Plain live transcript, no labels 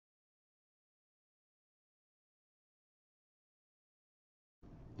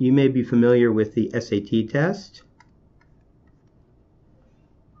you may be familiar with the SAT test.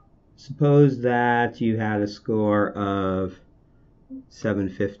 Suppose that you had a score of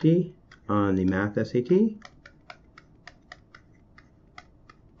 750 on the math SAT.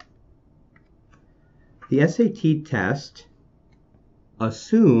 The SAT test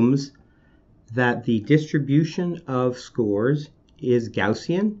assumes that the distribution of scores is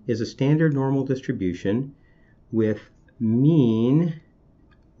Gaussian, is a standard normal distribution with mean,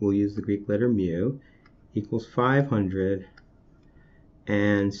 we'll use the Greek letter mu, equals 500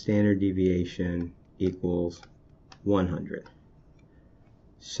 and standard deviation equals 100.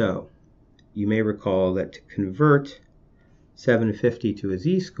 So you may recall that to convert 750 to a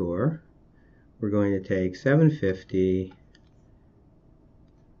z-score, we're going to take 750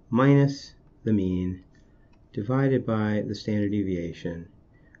 minus the mean divided by the standard deviation,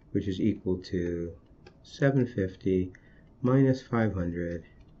 which is equal to 750 minus 500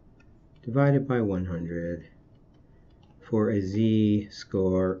 divided by 100 for a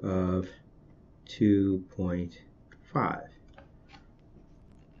z-score of 2.5.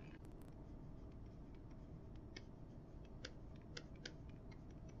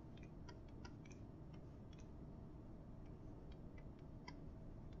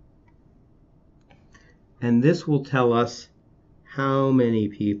 And this will tell us how many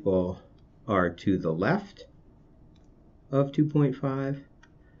people are to the left of 2.5.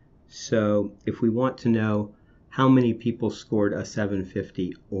 So if we want to know how many people scored a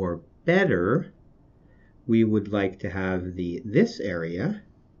 750 or better, we would like to have this area,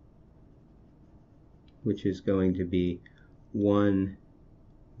 which is going to be 1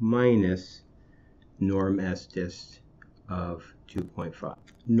 minus norm S dist of 2.5.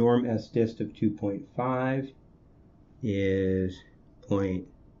 Norm S dist of 2.5 is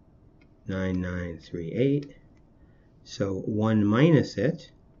 0.9938. So 1 minus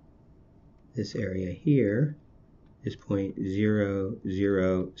it, this area here, is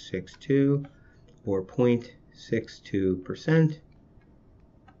 0.0062 or 0.62%.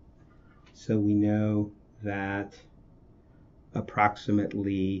 So we know that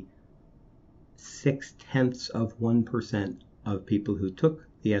approximately 0.6% of people who took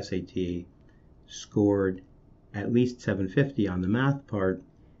the SAT scored at least 750 on the math part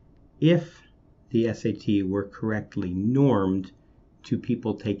if the SAT were correctly normed to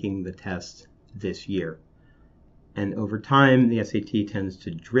people taking the test this year. And over time, the SAT tends to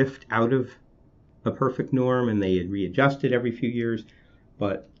drift out of a perfect norm, and they readjust it every few years,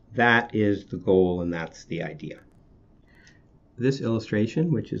 but that is the goal and that's the idea. This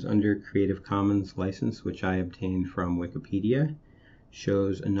illustration, which is under Creative Commons license, which I obtained from Wikipedia,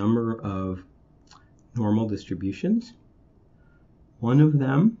 shows a number of normal distributions. One of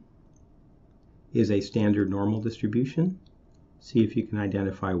them is a standard normal distribution. See if you can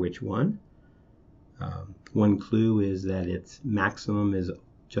identify which one. One clue is that its maximum is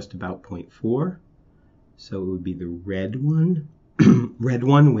just about 0.4. So it would be the red one, red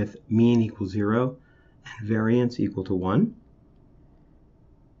one with mean equals 0 and variance equal to 1.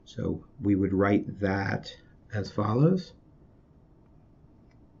 So we would write that as follows.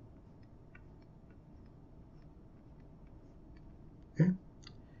 Okay.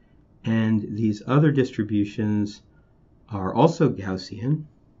 And these other distributions are also Gaussian.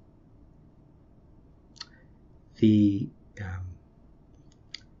 The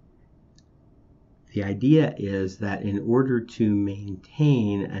idea is that in order to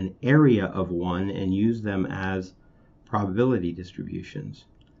maintain an area of 1 and use them as probability distributions,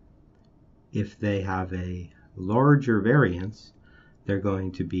 if they have a larger variance, they're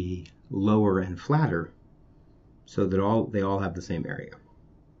going to be lower and flatter so that they all have the same area.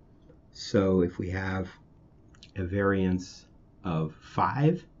 So if we have a variance of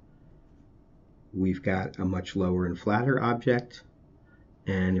 5, we've got a much lower and flatter object.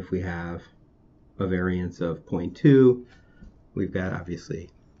 And if we have a variance of 0.2, we've got obviously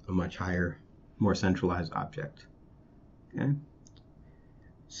a much higher, more centralized object. Okay?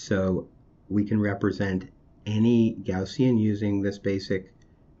 So we can represent any Gaussian using this basic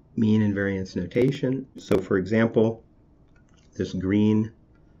mean and variance notation. So for example, this green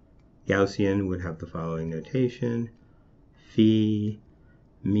Gaussian would have the following notation: phi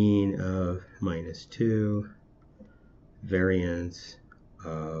mean of -2, variance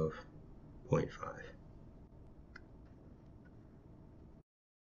of 0.5.